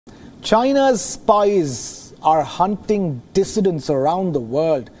China's spies are hunting dissidents around the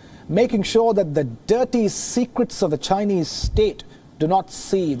world, making sure that the dirty secrets of the Chinese state do not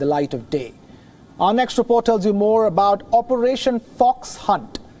see the light of day. Our next report tells you more about Operation Fox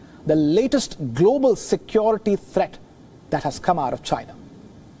Hunt, the latest global security threat that has come out of China.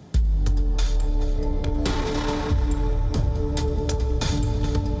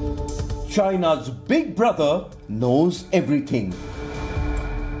 China's big brother knows everything.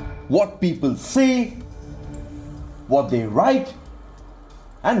 What people say, what they write,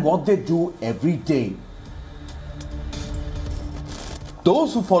 and what they do every day.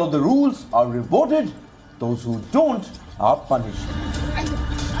 Those who follow the rules are rewarded, those who don't are punished.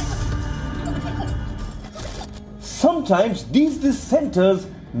 Sometimes these dissenters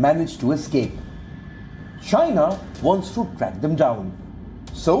manage to escape. China wants to track them down,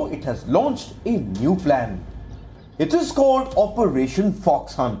 so it has launched a new plan. It is called Operation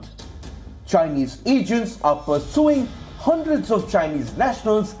Fox Hunt. Chinese agents are pursuing hundreds of Chinese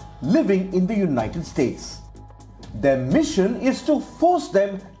nationals living in the United States. Their mission is to force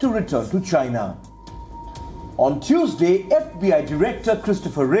them to return to China. On Tuesday, FBI Director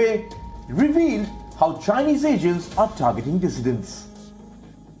Christopher Wray revealed how Chinese agents are targeting dissidents.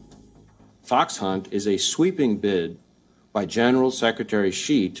 Fox Hunt is a sweeping bid by General Secretary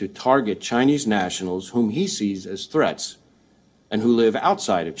Xi to target Chinese nationals whom he sees as threats and who live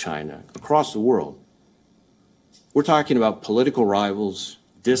outside of China, across the world. We're talking about political rivals,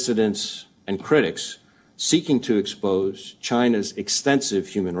 dissidents, and critics seeking to expose China's extensive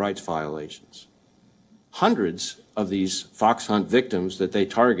human rights violations. Hundreds of these Fox Hunt victims that they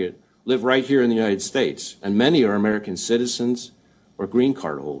target live right here in the United States, and many are American citizens or green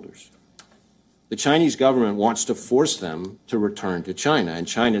card holders. The Chinese government wants to force them to return to China, and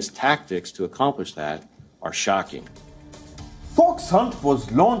China's tactics to accomplish that are shocking. Fox Hunt was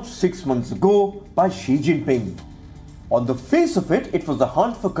launched 6 months ago by Xi Jinping. On the face of it, it was a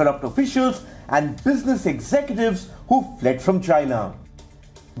hunt for corrupt officials and business executives who fled from China.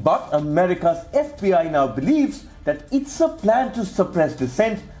 But America's FBI now believes that it's a plan to suppress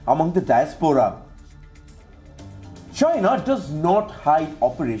dissent among the diaspora. China does not hide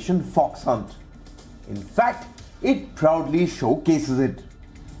Operation Fox Hunt. In fact, it proudly showcases it.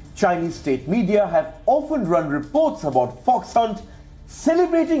 Chinese state media have often run reports about Fox Hunt,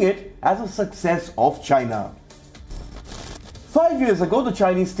 celebrating it as a success of China. 5 years ago, the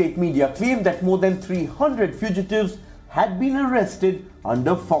Chinese state media claimed that more than 300 fugitives had been arrested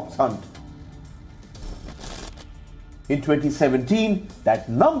under Fox Hunt. In 2017, that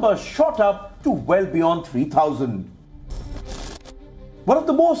number shot up to well beyond 3,000. One of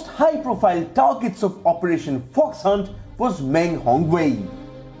the most high-profile targets of Operation Fox Hunt was Meng Hongwei,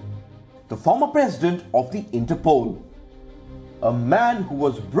 the former president of the Interpol, a man who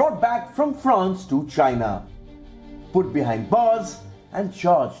was brought back from France to China, put behind bars and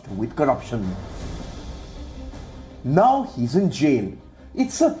charged with corruption. Now he's in jail.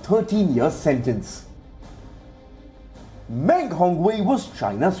 It's a 13-year sentence. Meng Hongwei was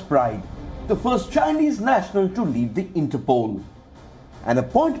China's pride, the first Chinese national to lead the Interpol, an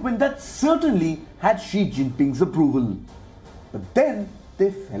appointment that certainly had Xi Jinping's approval. But then they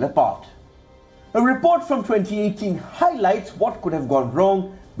fell apart. A report from 2018 highlights what could have gone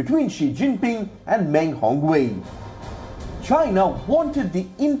wrong between Xi Jinping and Meng Hongwei. China wanted the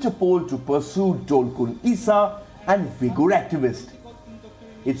Interpol to pursue Dolkun Issa and Uyghur activists.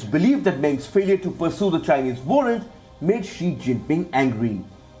 It's believed that Meng's failure to pursue the Chinese warrant made Xi Jinping angry.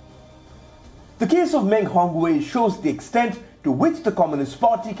 The case of Meng Hongwei shows the extent to which the Communist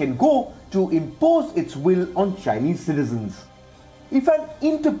Party can go to impose its will on Chinese citizens. If an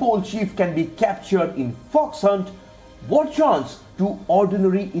Interpol chief can be captured in Fox Hunt, what chance do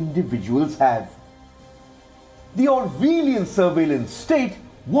ordinary individuals have? The Orwellian surveillance state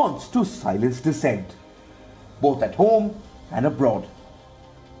wants to silence dissent, both at home and abroad.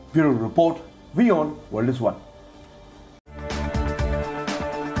 Bureau Report, WION World is One.